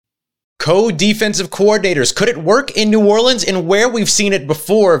Co-defensive coordinators. Could it work in New Orleans and where we've seen it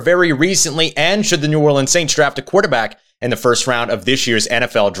before very recently? And should the New Orleans Saints draft a quarterback in the first round of this year's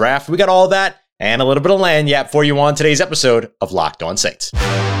NFL draft? We got all that and a little bit of lagniappe for you on today's episode of Locked On Saints.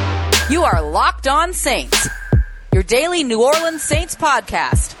 You are Locked On Saints, your daily New Orleans Saints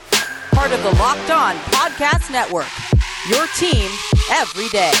podcast. Part of the Locked On Podcast Network, your team every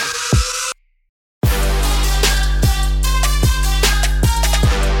day.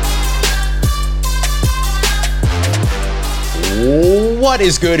 What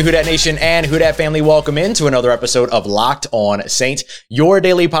is good, Who Dat Nation and Who Dat family? Welcome into another episode of Locked On Saints, your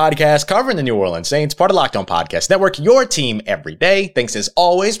daily podcast covering the New Orleans Saints, part of Locked On Podcast Network, your team every day. Thanks as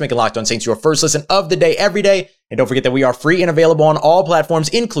always, making Locked On Saints your first listen of the day every day. And don't forget that we are free and available on all platforms,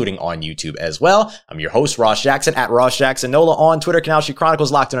 including on YouTube as well. I'm your host, Ross Jackson, at Ross Jackson Nola on Twitter, Canal Street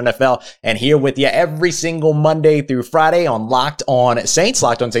Chronicles, Locked On NFL, and here with you every single Monday through Friday on Locked On Saints.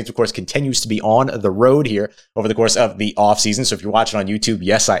 Locked On Saints, of course, continues to be on the road here over the course of the offseason. So if you're watching on YouTube,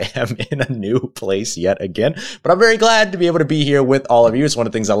 yes, I am in a new place yet again, but I'm very glad to be able to be here with all of you. It's one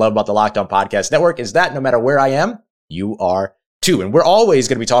of the things I love about the Locked On Podcast Network is that no matter where I am, you are too. And we're always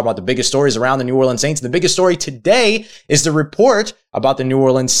going to be talking about the biggest stories around the New Orleans Saints. The biggest story today is the report about the New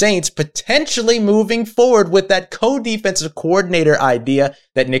Orleans Saints potentially moving forward with that co-defensive coordinator idea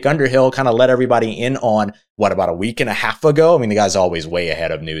that Nick Underhill kind of let everybody in on, about a week and a half ago? I mean, the guy's always way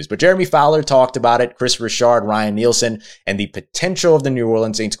ahead of news, but Jeremy Fowler talked about it, Kris Richard, Ryan Nielsen, and the potential of the New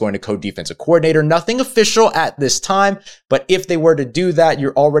Orleans Saints going to co-defensive coordinator. Nothing official at this time, but if they were to do that,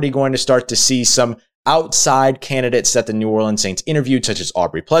 you're already going to start to see some outside candidates that the New Orleans Saints interviewed, such as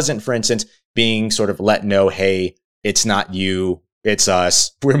Aubrey Pleasant, for instance, being sort of let know, hey, it's not you, it's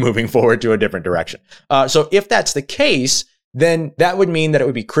us. We're moving forward to a different direction. So if that's the case, then that would mean that it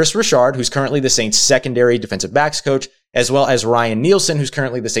would be Kris Richard, who's currently the Saints' secondary defensive backs coach, as well as Ryan Nielsen, who's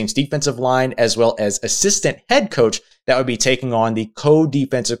currently the Saints' defensive line, as well as assistant head coach, that would be taking on the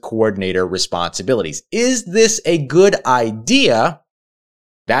co-defensive coordinator responsibilities. Is this a good idea?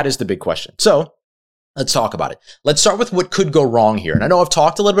 That is the big question. So let's talk about it. Let's start with what could go wrong here. And I know I've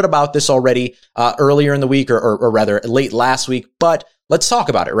talked a little bit about this already earlier in the week or rather late last week, but let's talk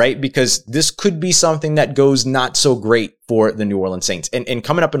about it, right? Because this could be something that goes not so great for the New Orleans Saints. And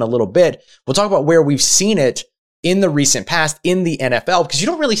coming up in a little bit, we'll talk about where we've seen it in the recent past in the NFL, because you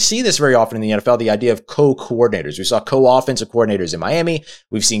don't really see this very often in the NFL, the idea of co-coordinators. We saw co-offensive coordinators in Miami.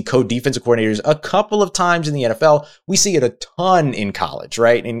 We've seen co-defensive coordinators a couple of times in the NFL. We see it a ton in college,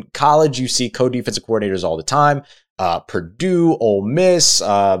 right? In college, you see co-defensive coordinators all the time. Purdue, Ole Miss,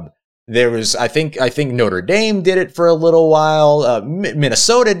 there was, I think Notre Dame did it for a little while.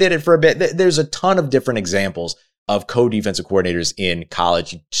 Minnesota did it for a bit. There's a ton of different examples of co-defensive coordinators in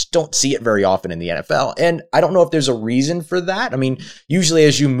college. You just don't see it very often in the NFL. And I don't know if there's a reason for that. I mean, usually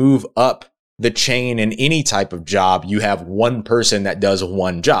as you move up the chain in any type of job, you have one person that does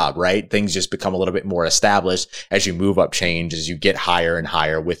one job, right? Things just become a little bit more established as you move up chains, as you get higher and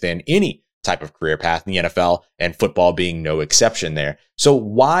higher within any type of career path in the NFL, and football being no exception there. So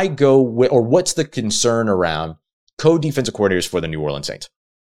why go with, or what's the concern around co-defensive coordinators for the New Orleans Saints?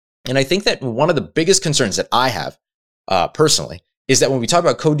 And I think that one of the biggest concerns that I have personally is that when we talk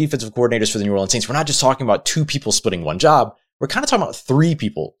about co-defensive coordinators for the New Orleans Saints, we're not just talking about two people splitting one job. We're kind of talking about three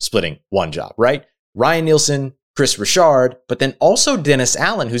people splitting one job, right? Ryan Nielsen, Kris Richard, but then also Dennis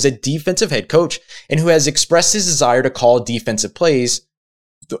Allen, who's a defensive head coach and who has expressed his desire to call defensive plays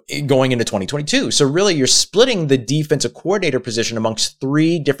going into 2022. So really, you're splitting the defensive coordinator position amongst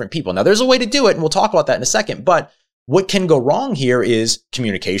three different people. Now, there's a way to do it, and we'll talk about that in a second, but what can go wrong here is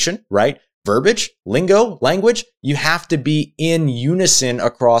communication, right? Verbiage, lingo, language. You have to be in unison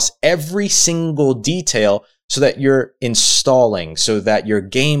across every single detail so that you're installing, so that you're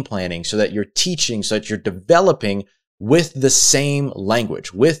game planning, so that you're teaching, so that you're developing with the same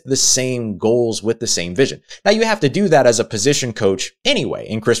language, with the same goals, with the same vision. Now, you have to do that as a position coach anyway.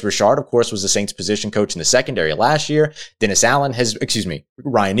 And Kris Richard, of course, was the Saints position coach in the secondary last year.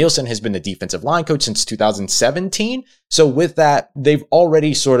 Ryan Nielsen has been the defensive line coach since 2017. So with that, they've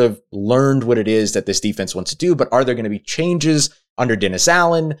already sort of learned what it is that this defense wants to do. But are there going to be changes under Dennis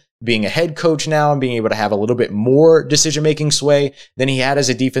Allen being a head coach now and being able to have a little bit more decision-making sway than he had as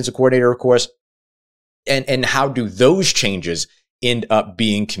a defensive coordinator, of course? And how do those changes end up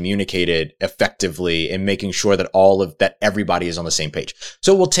being communicated effectively and making sure that everybody is on the same page?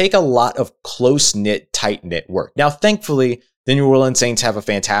 So it will take a lot of close-knit, tight-knit work. Now, thankfully, the New Orleans Saints have a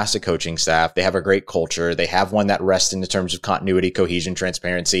fantastic coaching staff. They have a great culture. They have one that rests in the terms of continuity, cohesion,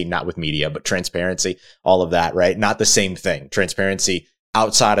 transparency, not with media, but transparency, all of that, right? Not the same thing. Transparency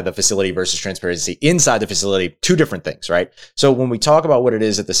outside of the facility versus transparency inside the facility, two different things, right? So when we talk about what it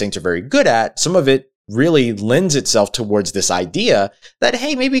is that the Saints are very good at, some of it really lends itself towards this idea that,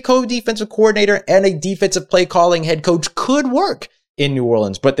 hey, maybe co-defensive coordinator and a defensive play calling head coach could work in New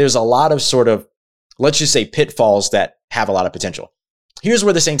Orleans, but there's a lot of sort of, let's just say, pitfalls that have a lot of potential. Here's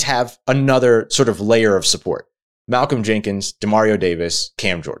where the Saints have another sort of layer of support. Malcolm Jenkins, Demario Davis,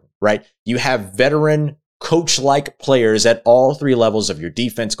 Cam Jordan, right? You have veteran coach-like players at all three levels of your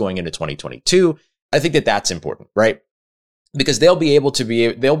defense going into 2022. I think that that's important, right? Because they'll be able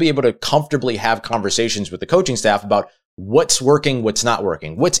to comfortably have conversations with the coaching staff about what's working, what's not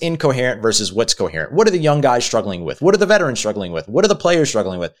working, what's incoherent versus what's coherent. What are the young guys struggling with? What are the veterans struggling with? What are the players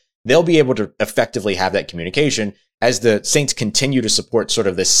struggling with? They'll be able to effectively have that communication as the Saints continue to support sort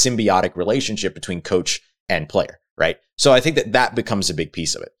of this symbiotic relationship between coach and player, right? So I think that that becomes a big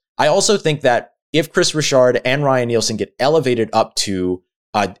piece of it. I also think that if Kris Richard and Ryan Nielsen get elevated up to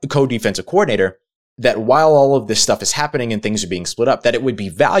co-defensive coordinator, that while all of this stuff is happening and things are being split up, that it would be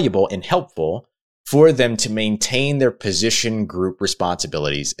valuable and helpful for them to maintain their position group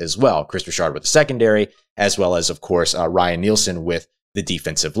responsibilities as well. Kris Richard with the secondary, as well as, of course, Ryan Nielsen with the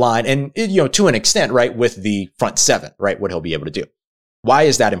defensive line. And, to an extent, right, with the front seven, right, what he'll be able to do. Why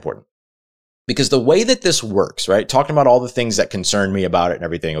is that important? Because the way that this works, right, talking about all the things that concern me about it and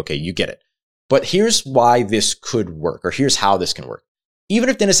everything, okay, you get it. But here's why this could work, or here's how this can work. Even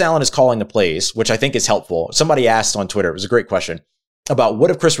if Dennis Allen is calling the plays, which I think is helpful. Somebody asked on Twitter, it was a great question, about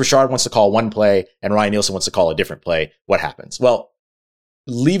what if Kris Richard wants to call one play and Ryan Nielsen wants to call a different play? What happens? Well,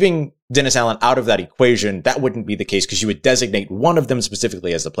 leaving Dennis Allen out of that equation, that wouldn't be the case because you would designate one of them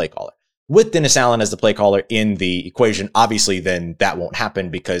specifically as the play caller. With Dennis Allen as the play caller in the equation, obviously then that won't happen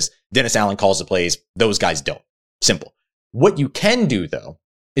because Dennis Allen calls the plays, those guys don't. Simple. What you can do, though,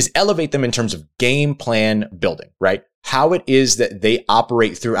 is elevate them in terms of game plan building, right? How it is that they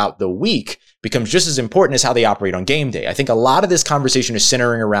operate throughout the week becomes just as important as how they operate on game day. I think a lot of this conversation is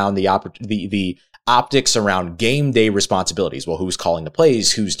centering around the optics around game day responsibilities. Well, who's calling the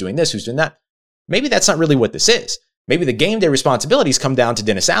plays? Who's doing this? Who's doing that? Maybe that's not really what this is. Maybe the game day responsibilities come down to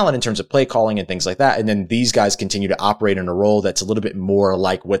Dennis Allen in terms of play calling and things like that. And then these guys continue to operate in a role that's a little bit more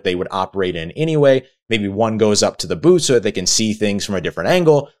like what they would operate in anyway. Maybe one goes up to the booth so that they can see things from a different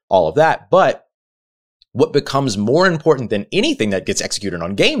angle, all of that. But what becomes more important than anything that gets executed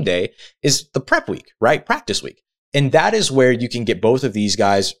on game day is the prep week, right? Practice week. And that is where you can get both of these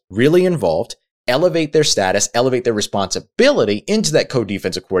guys really involved, elevate their status, elevate their responsibility into that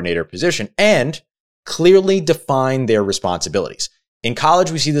co-defensive coordinator position, and clearly define their responsibilities. In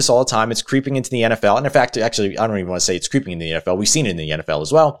college, we see this all the time. It's creeping into the NFL. And in fact, actually, I don't even want to say it's creeping into the NFL. We've seen it in the NFL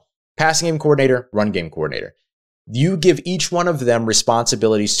as well. Passing game coordinator, run game coordinator. You give each one of them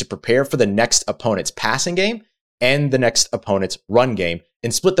responsibilities to prepare for the next opponent's passing game and the next opponent's run game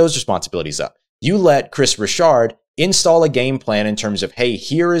and split those responsibilities up. You let Kris Richard install a game plan in terms of, hey,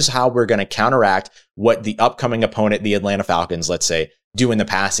 here is how we're going to counteract what the upcoming opponent, the Atlanta Falcons, let's say, do in the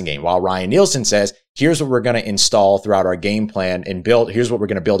passing game. While Ryan Nielsen says, here's what we're going to install throughout our game plan and here's what we're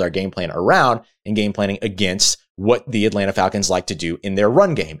going to build our game plan around and game planning against what the Atlanta Falcons like to do in their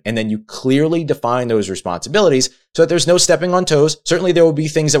run game. And then you clearly define those responsibilities so that there's no stepping on toes. Certainly there will be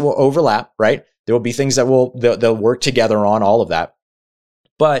things that will overlap, right? There will be things that they'll work together on, all of that.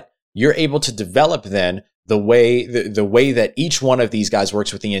 But you're able to develop then the way that each one of these guys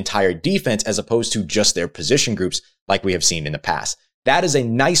works with the entire defense as opposed to just their position groups like we have seen in the past. That is a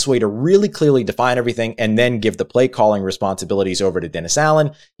nice way to really clearly define everything and then give the play calling responsibilities over to Dennis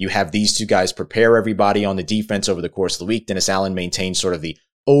Allen. You have these two guys prepare everybody on the defense over the course of the week. Dennis Allen maintains sort of the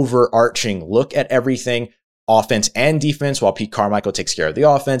overarching look at everything, offense and defense, while Pete Carmichael takes care of the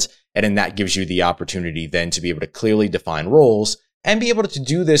offense. And then that gives you the opportunity then to be able to clearly define roles and be able to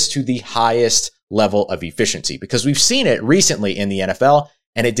do this to the highest level of efficiency, because we've seen it recently in the NFL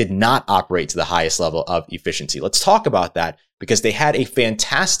and it did not operate to the highest level of efficiency. Let's talk about that, because they had a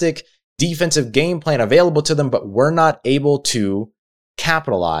fantastic defensive game plan available to them, but were not able to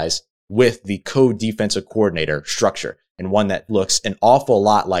capitalize with the co-defensive coordinator structure, and one that looks an awful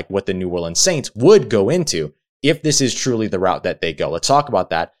lot like what the New Orleans Saints would go into if this is truly the route that they go. Let's talk about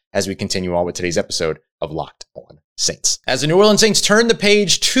that as we continue on with today's episode of Locked On Saints. As the New Orleans Saints turn the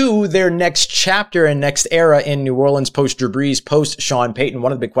page to their next chapter and next era in New Orleans, post Drew Brees, post Sean Payton,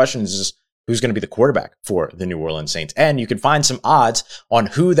 one of the big questions is, who's going to be the quarterback for the New Orleans Saints. And you can find some odds on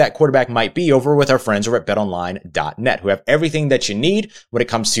who that quarterback might be over with our friends over at betonline.net, who have everything that you need when it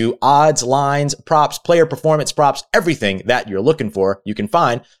comes to odds, lines, props, player performance props, everything that you're looking for. You can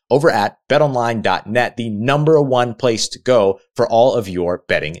find over at betonline.net, the number one place to go for all of your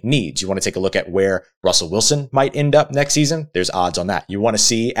betting needs. You want to take a look at where Russell Wilson might end up next season? There's odds on that. You want to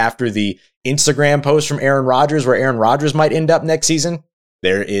see after the Instagram post from Aaron Rodgers where Aaron Rodgers might end up next season?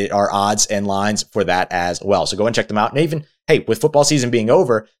 There are odds and lines for that as well. So go and check them out. And even, hey, with football season being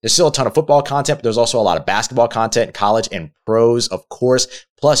over, there's still a ton of football content, but there's also a lot of basketball content, college and pros, of course.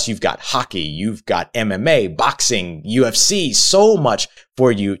 Plus, you've got hockey, you've got MMA, boxing, UFC, so much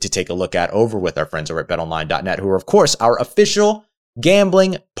for you to take a look at over with our friends over at betonline.net, who are, of course, our official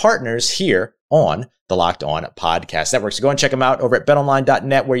gambling partners here on the Locked On Podcast Network. So go and check them out over at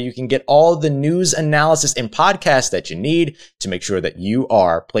betonline.net, where you can get all the news, analysis, and podcasts that you need to make sure that you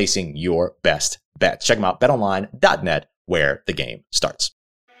are placing your best bets. Check them out, betonline.net, where the game starts.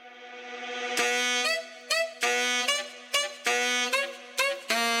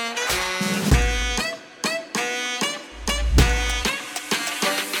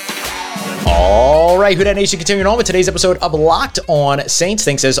 All right, Who Dat Nation, continuing on with today's episode of Locked On Saints.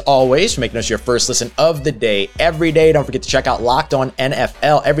 Thanks as always for making us your first listen of the day every day. Don't forget to check out Locked On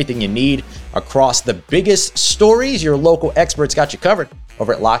NFL, everything you need across the biggest stories. Your local experts got you covered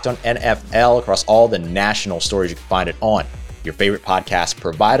over at Locked On NFL across all the national stories. You can find it on your favorite podcast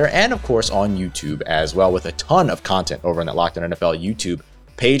provider and, of course, on YouTube as well, with a ton of content over on that Locked On NFL YouTube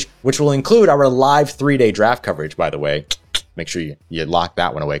page, which will include our live 3-day draft coverage, by the way. Make sure you lock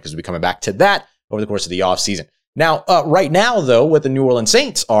that one away because we'll be coming back to that over the course of the offseason. Now, right now, though, what the New Orleans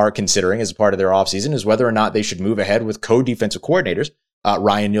Saints are considering as a part of their offseason is whether or not they should move ahead with co-defensive coordinators,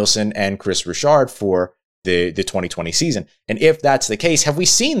 Ryan Nielsen and Chris Richard, for the 2020 season. And if that's the case, have we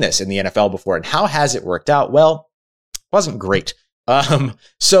seen this in the NFL before? And how has it worked out? Well, it wasn't great.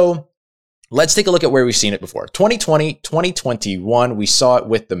 So let's take a look at where we've seen it before. 2020, 2021, we saw it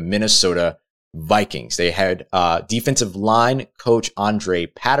with the Minnesota Vikings. They had defensive line coach Andre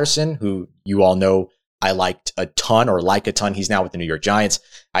Patterson, who you all know I liked a ton, or like a ton. He's now with the New York Giants.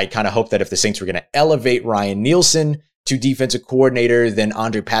 I kind of hope that if the Saints were going to elevate Ryan Nielsen to defensive coordinator, then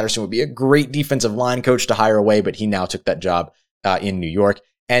Andre Patterson would be a great defensive line coach to hire away, but he now took that job in New York.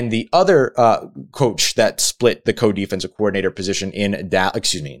 And the other coach that split the co-defensive coordinator position in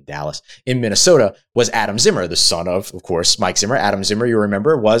Minnesota was Adam Zimmer, the son of course, Mike Zimmer. Adam Zimmer, you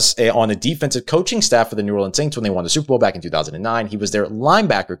remember, was on the defensive coaching staff for the New Orleans Saints when they won the Super Bowl back in 2009. He was their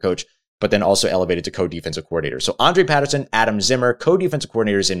linebacker coach, but then also elevated to co-defensive coordinator. So Andre Patterson, Adam Zimmer, co-defensive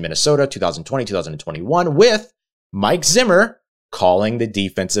coordinators in Minnesota, 2020, 2021, with Mike Zimmer calling the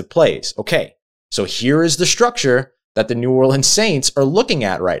defensive plays. Okay, so here is the structure that the New Orleans Saints are looking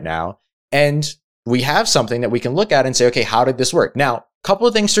at right now. And we have something that we can look at and say, okay, how did this work? Now, a couple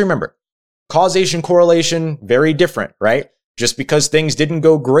of things to remember. Causation, correlation, very different, right? Just because things didn't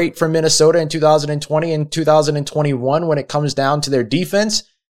go great for Minnesota in 2020 and 2021 when it comes down to their defense,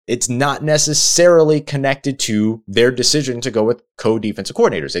 it's not necessarily connected to their decision to go with co-defensive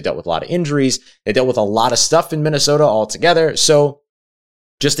coordinators. They dealt with a lot of injuries. They dealt with a lot of stuff in Minnesota altogether. So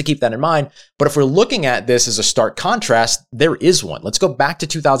just to keep that in mind. But if we're looking at this as a stark contrast, there is one. Let's go back to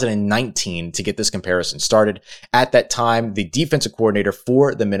 2019 to get this comparison started. At that time, the defensive coordinator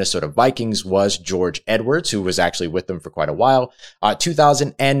for the Minnesota Vikings was George Edwards, who was actually with them for quite a while.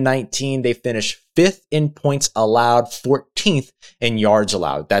 2019, they finished 5th in points allowed, 14th in yards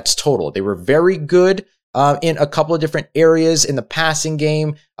allowed. That's total. They were very good in a couple of different areas in the passing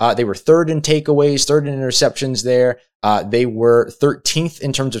game. They were 3rd in takeaways, 3rd in interceptions there. They were 13th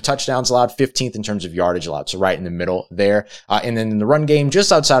in terms of touchdowns allowed, 15th in terms of yardage allowed. So right in the middle there. And then in the run game,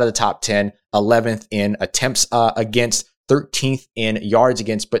 just outside of the top 10, 11th in attempts against, 13th in yards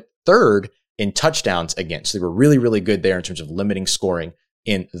against, but 3rd in touchdowns against. They were really, really good there in terms of limiting scoring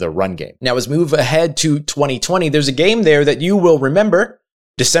in the run game. Now, as we move ahead to 2020, there's a game there that you will remember.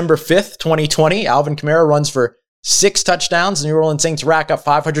 December 5th, 2020, Alvin Kamara runs for 6 touchdowns. The New Orleans Saints rack up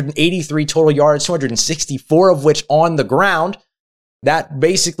 583 total yards, 264 of which on the ground. That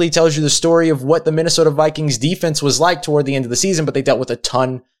basically tells you the story of what the Minnesota Vikings defense was like toward the end of the season, but they dealt with a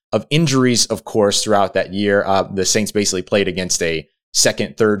ton of injuries, of course, throughout that year. The Saints basically played against a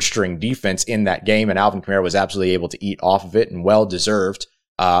second, third string defense in that game, and Alvin Kamara was absolutely able to eat off of it, and well-deserved,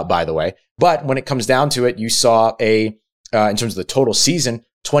 by the way. But when it comes down to it, you saw in terms of the total season,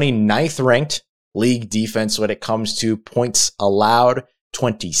 29th ranked league defense when it comes to points allowed,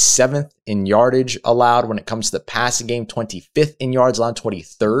 27th in yardage allowed when it comes to the passing game, 25th in yards allowed,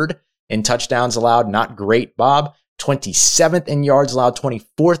 23rd in touchdowns allowed. Not great, Bob. 27th in yards allowed,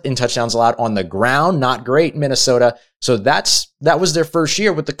 24th in touchdowns allowed on the ground. Not great, Minnesota. So that was their first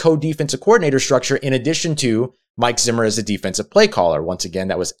year with the co-defensive coordinator structure, in addition to Mike Zimmer as the defensive play caller. Once again,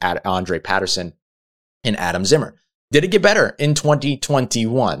 that was Andre Patterson and Adam Zimmer. Did it get better in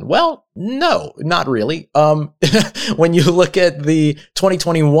 2021? Well, no, not really. When you look at the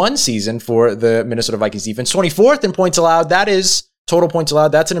 2021 season for the Minnesota Vikings defense, 24th in points allowed, that is total points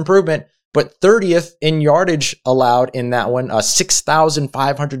allowed. That's an improvement, but 30th in yardage allowed in that one,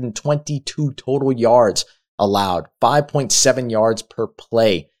 6,522 total yards allowed, 5.7 yards per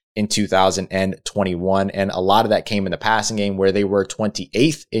play in 2021. And a lot of that came in the passing game, where they were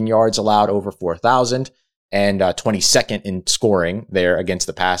 28th in yards allowed, over 4,000. And 22nd in scoring there against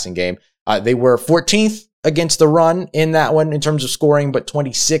the passing game. They were 14th against the run in that one in terms of scoring, but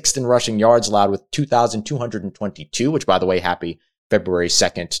 26th in rushing yards allowed with 2,222, which, by the way, happy February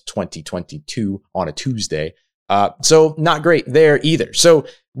 2nd, 2022 on a Tuesday. So not great there either. So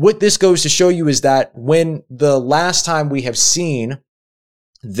what this goes to show you is that when the last time we have seen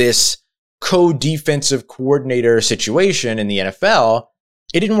this co-defensive coordinator situation in the NFL,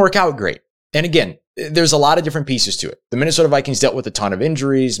 it didn't work out great. And again, there's a lot of different pieces to it. The Minnesota Vikings dealt with a ton of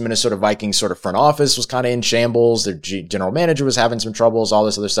injuries. Minnesota Vikings sort of front office was kind of in shambles. Their general manager was having some troubles, all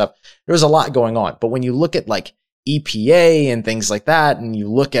this other stuff. There was a lot going on. But when you look at like EPA and things like that, and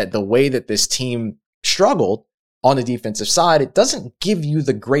you look at the way that this team struggled on the defensive side, it doesn't give you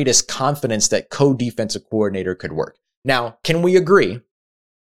the greatest confidence that co-defensive coordinator could work. Now, can we agree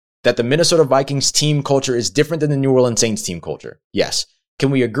that the Minnesota Vikings team culture is different than the New Orleans Saints team culture? Yes. Can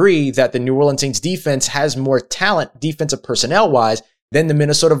we agree that the New Orleans Saints defense has more talent defensive personnel-wise than the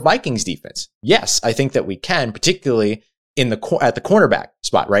Minnesota Vikings defense? Yes, I think that we can, particularly at the cornerback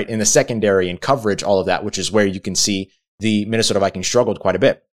spot, right? In the secondary and coverage, all of that, which is where you can see the Minnesota Vikings struggled quite a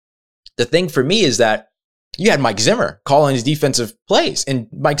bit. The thing for me is that you had Mike Zimmer calling his defensive plays, and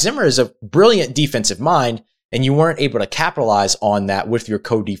Mike Zimmer is a brilliant defensive mind, and you weren't able to capitalize on that with your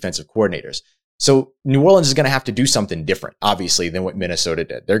co-defensive coordinators. So New Orleans is going to have to do something different, obviously, than what Minnesota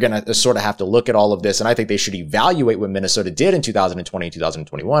did. They're going to sort of have to look at all of this, and I think they should evaluate what Minnesota did in 2020 and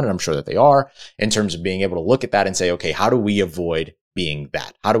 2021, and I'm sure that they are, in terms of being able to look at that and say, okay, how do we avoid being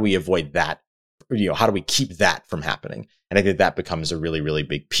that? How do we avoid that? How do we keep that from happening? And I think that becomes a really, really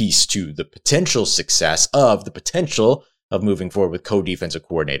big piece to the potential success of moving forward with co-defensive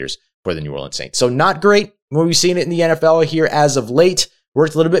coordinators for the New Orleans Saints. So not great when we've seen it in the NFL here as of late.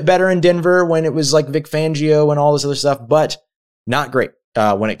 Worked a little bit better in Denver when it was like Vic Fangio and all this other stuff, but not great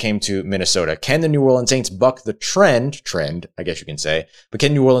when it came to Minnesota. Can the New Orleans Saints buck the trend, I guess you can say, but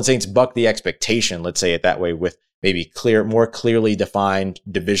can New Orleans Saints buck the expectation, let's say it that way, with maybe more clearly defined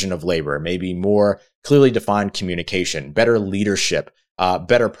division of labor, maybe more clearly defined communication, better leadership,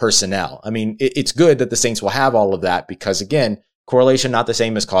 better personnel? I mean, it's good that the Saints will have all of that because, again, correlation not the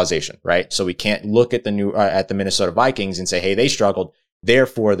same as causation, right? So we can't look at the Minnesota Vikings and say, hey, they struggled,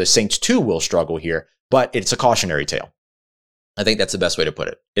 therefore the Saints too will struggle here. But it's a cautionary tale. I think that's the best way to put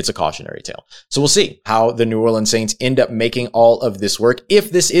it. It's a cautionary tale. So we'll see how the New Orleans Saints end up making all of this work,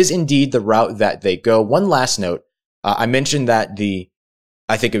 if this is indeed the route that they go. One last note. I mentioned that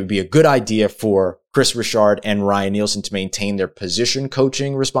I think it would be a good idea for Chris Richard and Ryan Nielsen to maintain their position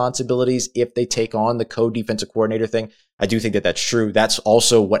coaching responsibilities if they take on the co-defensive coordinator thing. I do think that that's true. That's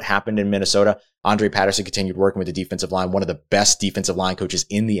also what happened in Minnesota. Andre Patterson continued working with the defensive line, one of the best defensive line coaches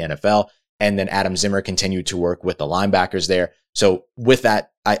in the NFL. And then Adam Zimmer continued to work with the linebackers there. So with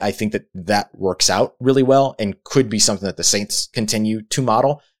that, I think that works out really well and could be something that the Saints continue to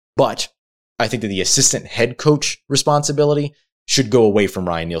model. But I think that the assistant head coach responsibility should go away from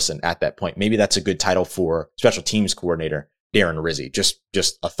Ryan Nielsen at that point. Maybe that's a good title for special teams coordinator Darren Rizzi. Just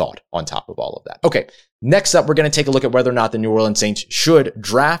a thought on top of all of that. Okay, next up, we're going to take a look at whether or not the New Orleans Saints should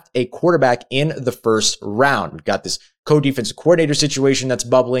draft a quarterback in the first round. We've got this co-defensive coordinator situation that's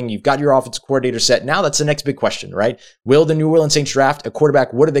bubbling. You've got your offensive coordinator set. Now that's the next big question, right? Will the New Orleans Saints draft a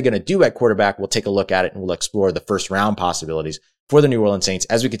quarterback? What are they going to do at quarterback? We'll take a look at it and we'll explore the first round possibilities for the New Orleans Saints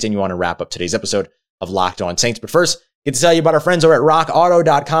as we continue on and wrap up today's episode of Locked On Saints. But first, get to tell you about our friends over at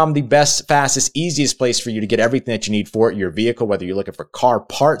rockauto.com, the best, fastest, easiest place for you to get everything that you need for your vehicle, whether you're looking for car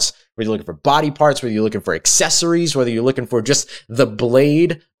parts, whether you're looking for body parts, whether you're looking for accessories, whether you're looking for just the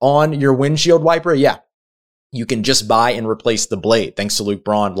blade on your windshield wiper. Yeah, you can just buy and replace the blade. Thanks to Luke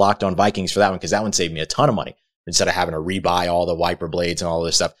Braun, Locked On Vikings, for that one, because that one saved me a ton of money instead of having to rebuy all the wiper blades and all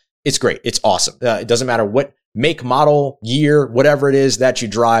this stuff. It's great. It's awesome. It doesn't matter what make, model, year, whatever it is that you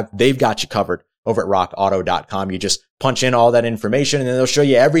drive, they've got you covered over at rockauto.com. You just punch in all that information and then they'll show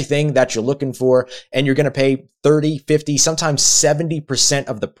you everything that you're looking for. And you're going to pay 30, 50, sometimes 70%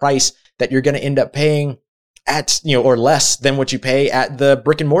 of the price that you're going to end up paying at, or less than what you pay at the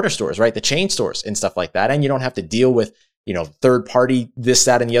brick and mortar stores, right? The chain stores and stuff like that. And you don't have to deal with, third party, this,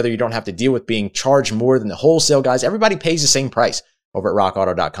 that, and the other. You don't have to deal with being charged more than the wholesale guys. Everybody pays the same price over at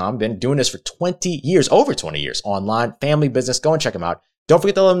rockauto.com. Been doing this for 20 years, over 20 years online, family business. Go and check them out. Don't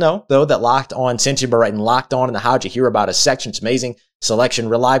forget to let them know, though, that Locked On sent you by writing Locked On in the How'd You Hear About Us section. It's amazing selection,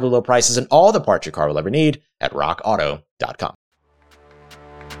 reliable low prices, and all the parts your car will ever need at rockauto.com.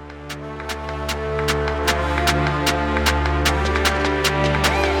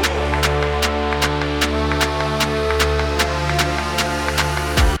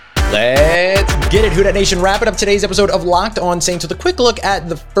 Let's get it, Who Dat Nation. Wrapping up today's episode of Locked On Saints with a quick look at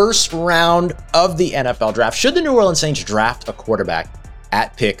the first round of the NFL draft. Should the New Orleans Saints draft a quarterback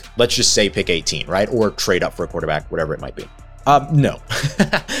at pick, let's just say pick 18, right? Or trade up for a quarterback, whatever it might be. No.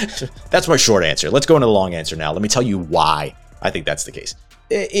 That's my short answer. Let's go into the long answer now. Let me tell you why I think that's the case.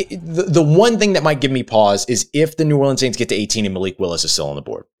 The one thing that might give me pause is if the New Orleans Saints get to 18 and Malik Willis is still on the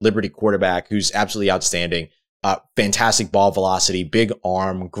board. Liberty quarterback who's absolutely outstanding. Fantastic ball velocity, big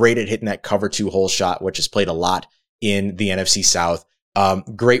arm, great at hitting that cover 2 hole shot, which has played a lot in the NFC South.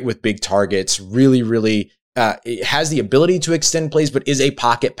 Great with big targets, really, it has the ability to extend plays, but is a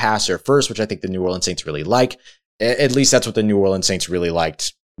pocket passer first, which I think the New Orleans Saints really like. At least that's what the New Orleans Saints really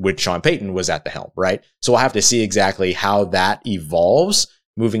liked when Sean Payton was at the helm, right? So we'll have to see exactly how that evolves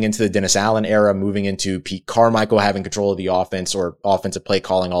moving into the Dennis Allen era, moving into Pete Carmichael having control of the offense or offensive play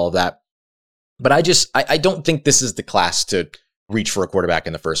calling, all of that. But I don't think this is the class to reach for a quarterback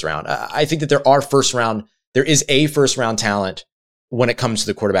in the first round. I think that there is a first round talent when it comes to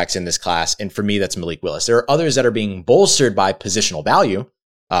the quarterbacks in this class. And for me, that's Malik Willis. There are others that are being bolstered by positional value.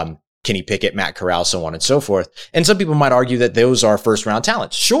 Kenny Pickett, Matt Corral, so on and so forth. And some people might argue that those are first round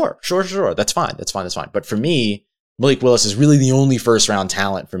talents. Sure. That's fine. But for me, Malik Willis is really the only first round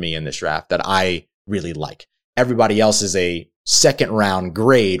talent for me in this draft that I really like. Everybody else is a second round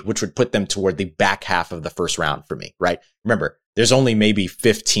grade, which would put them toward the back half of the first round for me, right? Remember, there's only maybe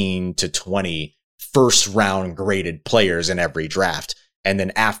 15 to 20 first round graded players in every draft. And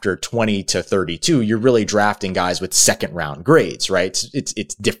then after 20 to 32, you're really drafting guys with second round grades, right?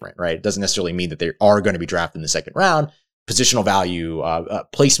 It's different, right? It doesn't necessarily mean that they are going to be drafted in the second round. Positional value,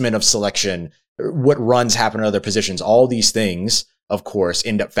 placement of selection, what runs happen in other positions, all these things, of course,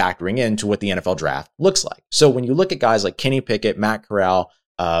 end up factoring into what the NFL draft looks like. So when you look at guys like Kenny Pickett, Matt Corral,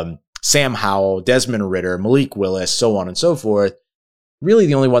 Sam Howell, Desmond Ridder, Malik Willis, so on and so forth, really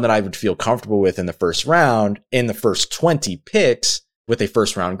the only one that I would feel comfortable with in the first round, in the first 20 picks with a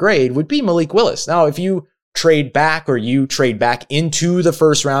first round grade, would be Malik Willis. Now, if you trade back into the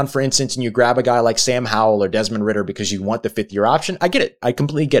first round, for instance, and you grab a guy like Sam Howell or Desmond Ridder because you want the 5th-year option, I get it. I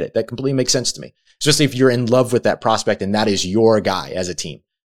completely get it. That completely makes sense to me, especially if you're in love with that prospect and that is your guy as a team.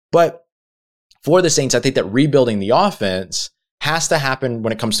 But for the Saints, I think that rebuilding the offense has to happen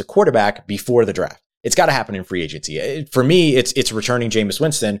when it comes to quarterback before the draft. It's got to happen in free agency. For me, it's returning Jameis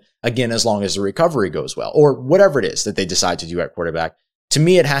Winston, again, as long as the recovery goes well, or whatever it is that they decide to do at quarterback. To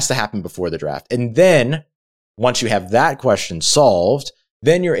me, it has to happen before the draft. And then once you have that question solved,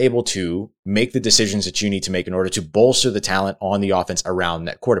 then you're able to make the decisions that you need to make in order to bolster the talent on the offense around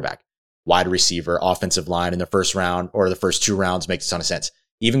that quarterback. Wide receiver, offensive line in the first round or the first 2 rounds makes a ton of sense.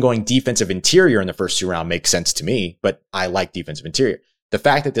 Even going defensive interior in the first 2 rounds makes sense to me, but I like defensive interior. The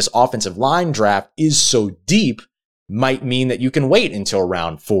fact that this offensive line draft is so deep might mean that you can wait until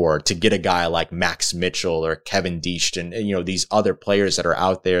round 4 to get a guy like Max Mitchell or Kevin Deist and these other players that are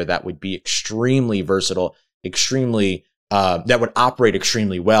out there that would be extremely versatile, extremely that would operate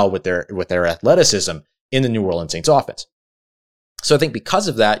extremely well with their athleticism in the New Orleans Saints offense. So I think because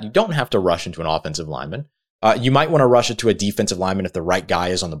of that, you don't have to rush into an offensive lineman. You might want to rush it to a defensive lineman if the right guy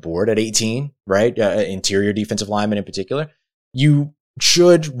is on the board at 18, right? Interior defensive lineman in particular. You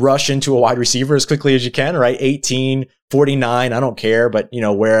should rush into a wide receiver as quickly as you can, right? 18, 49, I don't care, but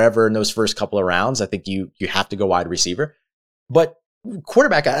wherever in those first couple of rounds, I think you have to go wide receiver. But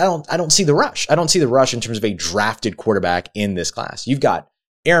quarterback, I don't see the rush. I don't see the rush in terms of a drafted quarterback in this class. You've got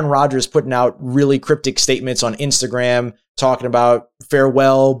Aaron Rodgers putting out really cryptic statements on Instagram, talking about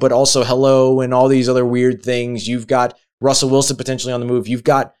farewell, but also hello and all these other weird things. You've got Russell Wilson potentially on the move. You've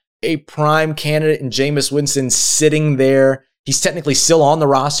got a prime candidate in Jameis Winston sitting there. He's technically still on the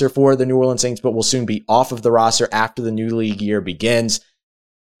roster for the New Orleans Saints, but will soon be off of the roster after the new league year begins.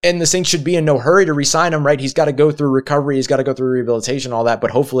 And the Saints should be in no hurry to re-sign him, right? He's got to go through recovery. He's got to go through rehabilitation, all that.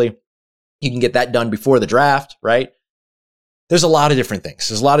 But hopefully you can get that done before the draft, right? There's a lot of different things.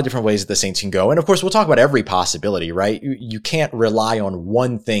 There's a lot of different ways that the Saints can go. And of course, we'll talk about every possibility, right? You can't rely on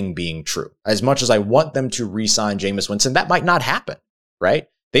one thing being true. As much as I want them to re-sign Jameis Winston, that might not happen, right?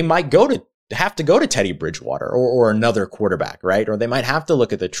 They might go to have to go to Teddy Bridgewater or another quarterback, right? Or they might have to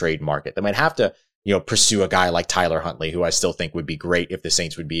look at the trade market. They might have to, pursue a guy like Tyler Huntley, who I still think would be great if the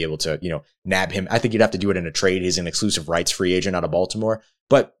Saints would be able to, nab him. I think you'd have to do it in a trade. He's an exclusive rights free agent out of Baltimore.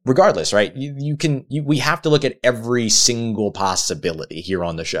 But regardless, right, we have to look at every single possibility here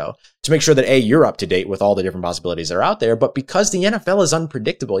on the show to make sure that, A, you're up to date with all the different possibilities that are out there. But because the NFL is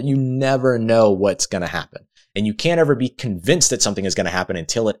unpredictable, you never know what's going to happen. And you can't ever be convinced that something is going to happen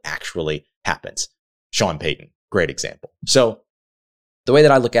until it actually happens. Sean Payton, great example. So the way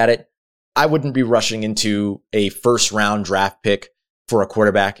that I look at it, I wouldn't be rushing into a first round draft pick for a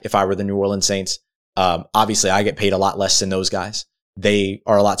quarterback if I were the New Orleans Saints. Obviously, I get paid a lot less than those guys. They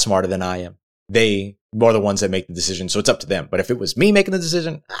are a lot smarter than I am. They are the ones that make the decision, so it's up to them. But if it was me making the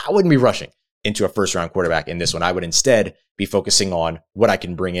decision, I wouldn't be rushing into a first round quarterback in this one. I would instead be focusing on what I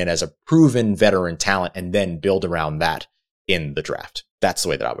can bring in as a proven veteran talent and then build around that in the draft. That's the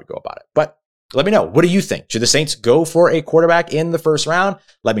way that I would go about it. But let me know. What do you think? Should the Saints go for a quarterback in the first round?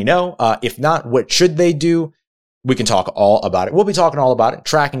 Let me know. If not, what should they do? We can talk all about it. We'll be talking all about it,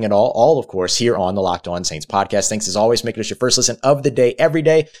 tracking it all of course, here on the Locked On Saints podcast. Thanks as always, making us your first listen of the day every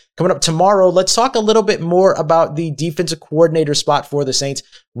day. Coming up tomorrow, let's talk a little bit more about the defensive coordinator spot for the Saints,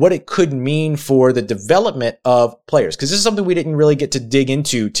 what it could mean for the development of players, because this is something we didn't really get to dig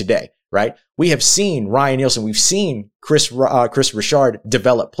into today, right? We have seen Ryan Nielsen, we've seen Chris Richard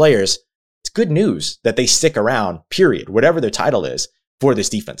develop players. It's good news that they stick around, period, whatever their title is, for this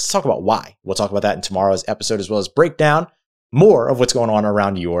defense. Let's talk about why. We'll talk about that in tomorrow's episode, as well as break down more of what's going on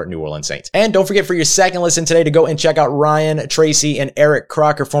around your New Orleans Saints. And don't forget, for your second listen today, to go and check out Ryan Tracy and Eric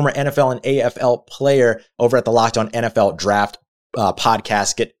Crocker, former NFL and AFL player, over at the Locked On NFL Draft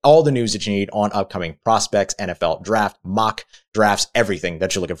podcast. Get all the news that you need on upcoming prospects, NFL draft, mock drafts, everything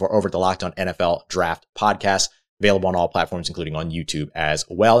that you're looking for over at the Locked On NFL Draft podcast. Available on all platforms, including on YouTube as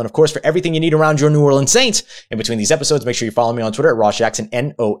well. And of course, for everything you need around your New Orleans Saints in between these episodes, make sure you follow me on Twitter at Ross Jackson,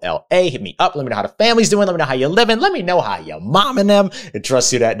 NOLA. Hit me up. Let me know how the family's doing. Let me know how you're living. Let me know how you're momming them. And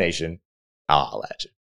trust you, that nation. I'll holla at you.